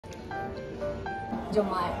就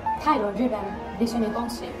买太多日本迪士尼东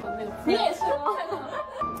西。你也是吗？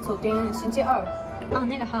昨天星期二。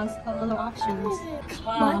那个 has a lot of options。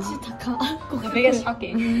マジ高。The biggest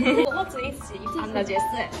shocking。我只一起看的角色。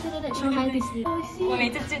对，上海迪士尼。我每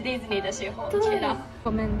次去迪士尼的时候去的。我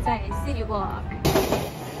们在 City Walk。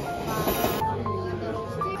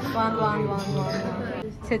玩。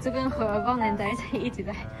所以这跟和忘人在一起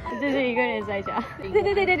在，就是一个人在家。对，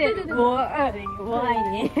我爱你，我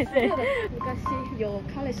爱你。对。昔有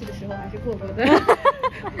彼氏的时候还是过的。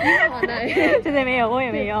现在没有，我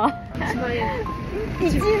也没有。1万円。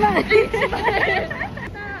1万円。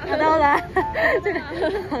拿到了，这个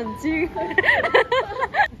很近。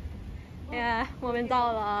呀，我们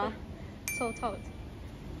到了 So Toad。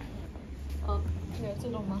有这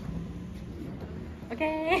种吗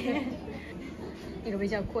 ？OK。那个比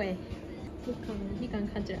较贵。你刚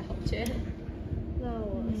看起来好吃。那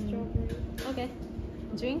我 strawberry。OK。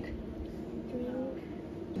Drink。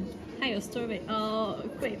还有 strawberry，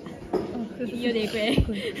 贵吧？有点贵。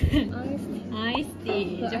Ice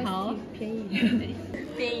tea 就好，便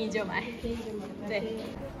宜就买。对。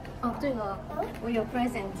对了，我有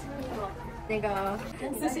present， 那个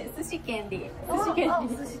寿司 candy，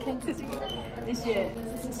 就是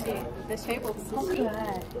the shape of 寿司。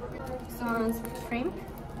Some shrimp，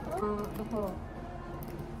 然后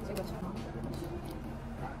这个什么，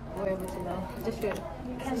我也不知道，就是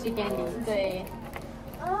寿司 candy， 对。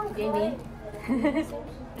给你。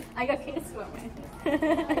I got kiss for me。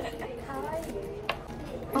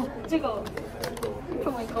这个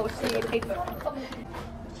中文狗是 paper，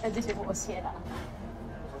 这是我写的。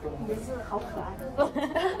名字好可爱。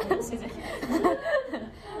谢谢。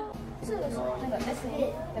这个是那个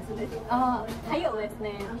listening，还有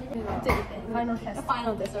listening， 对 final test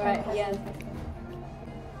right yes。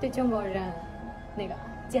对中国人那个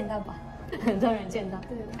简单吧，很多人简单。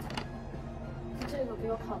对。这个比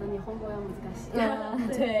我考的日本語は難しい。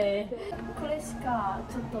对。これしか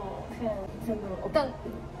ちょっと全部。但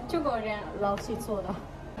中国人老师做的，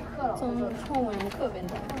从中文课本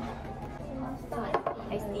的。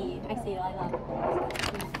I see 来了。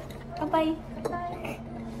拜拜。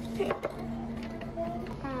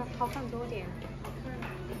好看多点。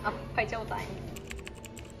拍照带。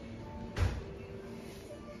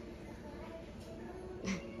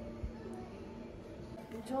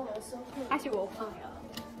还是我胖呀？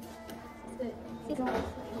对，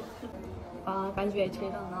感觉吃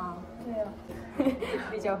到呢。对啊。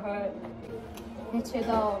比较好。你吃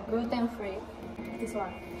到 gluten free this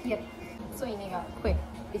one here， 所以那个贵，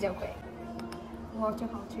比较贵。哇，真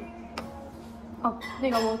好吃。那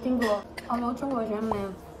个我听过，好多中国人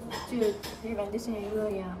们去日本迪士尼乐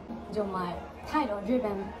园就买太多日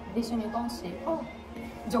本迪士尼东西。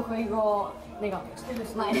就可以过那个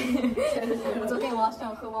买。昨天晚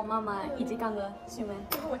上和我妈妈一起看的新闻。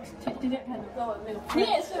我今天看到我那个。你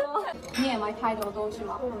也是吗？你也买太多东西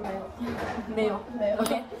吗？没有。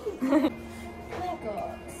OK。那个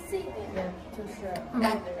C 里面就是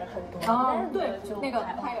卖的人很多。对，那个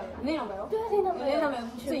还有那种没有？对，那边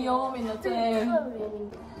最有名的，对。特别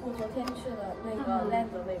名。我昨天去了那个 Land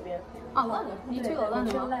那边。Land， 你去了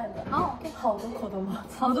Land 吗？OK。好多果冻吗？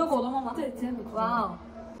好多果冻吗？对，全部。哇哦。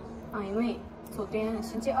因为昨天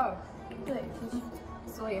星期二。对。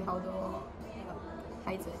所以好多那个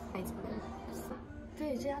孩子们。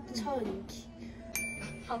对，这家超有人气。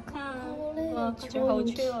好看。哇，感觉好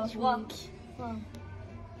吃哦！哇。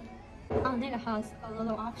那个 has a lot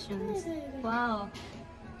of options。哇哦。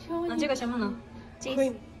这个什么呢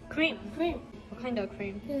 ？Cream。我看到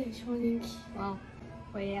cream。对，超人气。哇，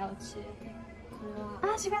我也要吃。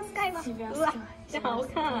シビアスカイ吗？哇，真好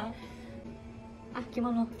看。着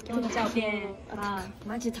物照片。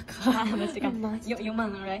マジ高い。マジか。4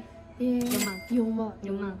万了right？ 4万。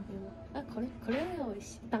これが美味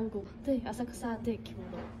しい。団子。对，浅草で着物。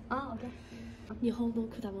OK。日本の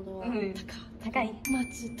果物は高い。マ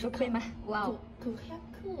ジ高い。贵吗？哇哦。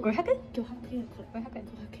500？500円これ。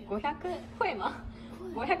500贵吗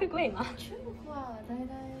？500贵吗？中国はだい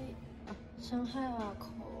たい上海は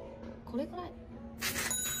これくらい。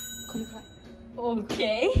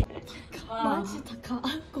OK。マジ高い。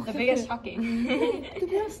The biggest shocking。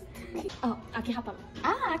秋葉原。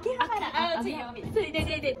秋葉原。最有名。对。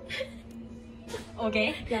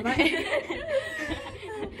OK。やばい。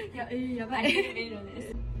やばい。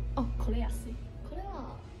これ安い。これ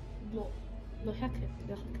は600円く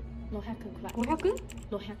らい。500？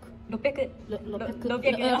 600。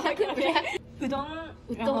うどん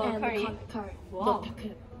curry。哇，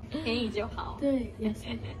便宜就好。对，安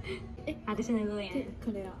い。迪士尼乐园。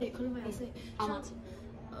これも安い。How much？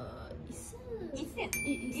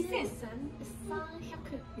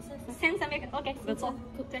 1300。1300。OK， 不错。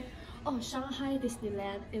对。哦，上海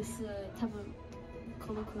Disneyland 也是他们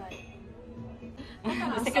可能来。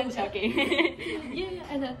世界小给。Yeah,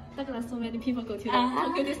 and だから so many people go to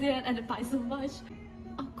Tokyo Disneyland and buy so much。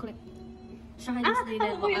哦，これ。上海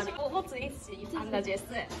Disneyland 我也是，我自己喜欢的角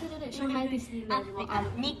色。对，上海 Disneyland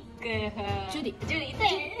尼克和 Judy， 对，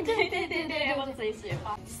我自己喜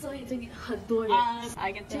欢。所以这里很多人。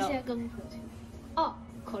这些跟朋友圈。哦，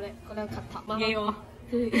これを買った。也有。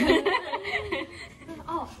对。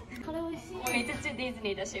哦，これ美味しい。我每次去迪士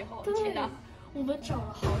尼的时候去的。我们找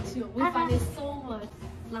了好久，we find it so much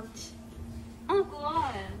lunch。国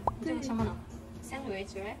外这个什么呢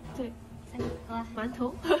？sandwich，对。馒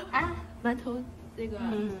头馒头这个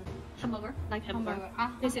hamburger like hamburger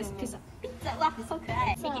啊 ，this is pizza。pizza 哇，好可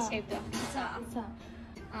爱 ，Mickey shape 的 pizza。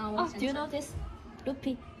哦 ，Do you know this？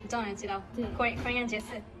 Loopy， 当然知道，对，Korean 角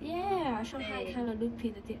色。Yeah， 上海开了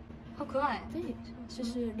Loopy 的店，好可爱。对，这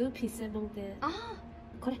是 Loopy 専門店啊。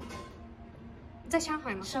これ在上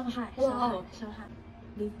海吗？上海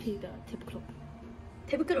Loopy 的手袋。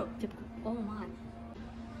手袋。Oh my。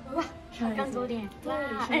哇，刚做点。对，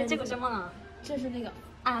哎，这个什么呢？这是那个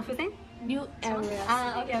付费 New Area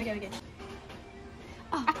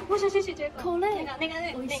OK。我想去这个。那个，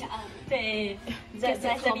对，在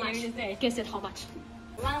这边对。Guess it how much？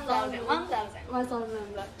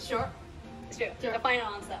 1,000。Sure. The final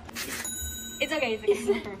answer. It's okay.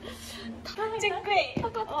 真贵。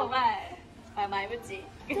买不起。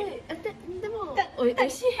对，でも美味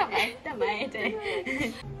しい。買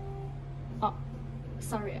对。哦。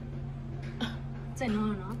Sorry， 在哪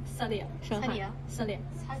儿呢？萨利亚，上海。萨利亚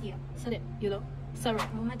 ，you know？ Sorry，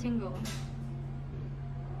 我没听过。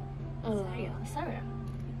サリア。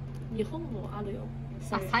日本もあるよ。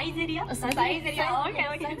サイゼリヤ。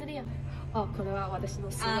OK。哦，これは私の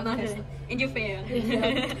数学テスト。And you failed。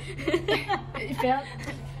fail。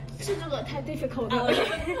是这个太 difficult 了。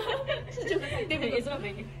是这个太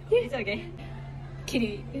difficult。It's okay。キ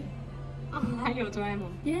リ。还有ドラえも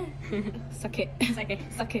ん。Yeah。酒。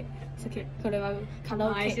これはカラ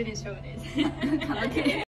オケ。I shouldn't show this。カラオ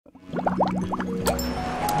ケ。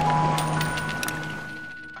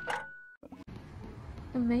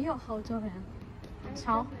没有好多人，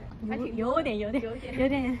超有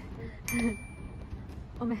点。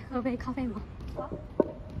我们喝杯咖啡吗？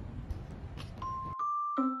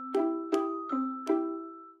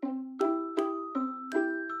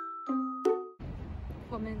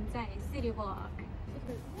我们在 City Walk。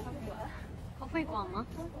咖啡馆吗？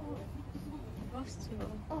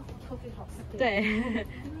哦，咖啡好。对。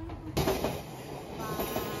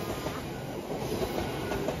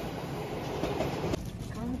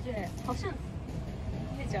感觉好像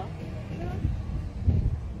那叫。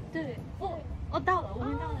对，我到了，我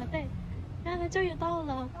们到了，对，然后终于到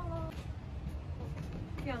了。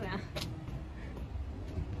漂亮。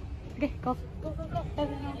OK， go。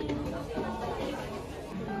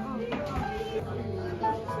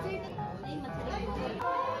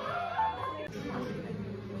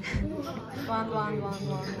玩。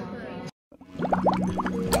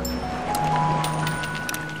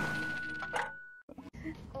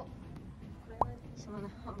什么呢？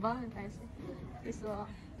忘了但是你说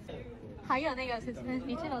还有那个节分，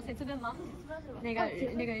你知道节分吗？那个有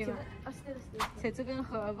节分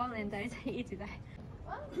和忘年在一起在。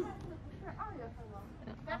是2月份吗？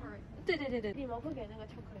对。你们会给那个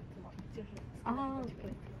巧克力吗？就是巧克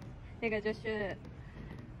力。那个就是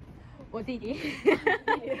我弟弟。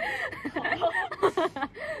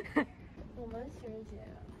我们情人节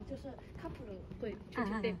就是 couple 会出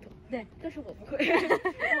去 date， 对，但是我不会。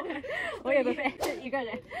我也不会，就一个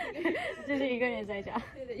人，就是一个人在家。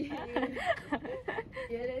对的，一个人。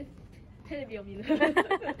テレビを見る。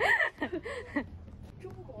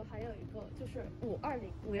中国还有一个就是5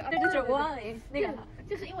月20，对，就是520那个，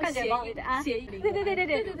就是因为协议。对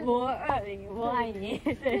，520我爱你。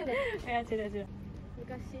对，我要记得住。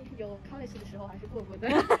昔有 college 的时候还是过的。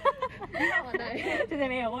现在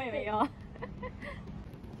没有，我也没有。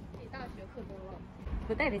你大学课多了？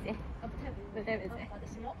不带别的。不带别的。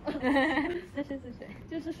这是数学。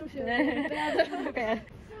就是数学。对。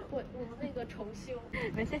我们那个重修。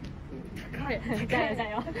没事。加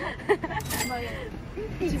油。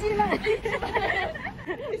1万。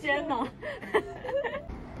天哪！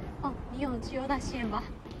哦，你有自由大线吧？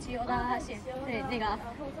自由大线，对，那个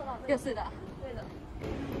64的。对的。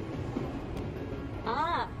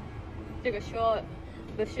这个说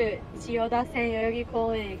不是千代田線代々木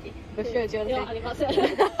公園駅，不是千代田線。ありません。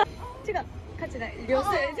这个看起来6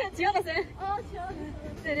岁，这千代田線。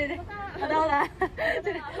对，到了，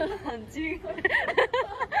这个很近。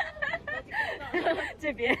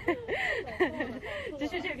这边，就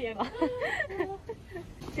去这边吧。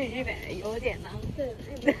这日本有点难。对，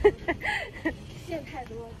线太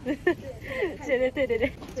多。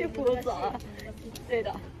对，就不走了。对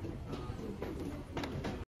的。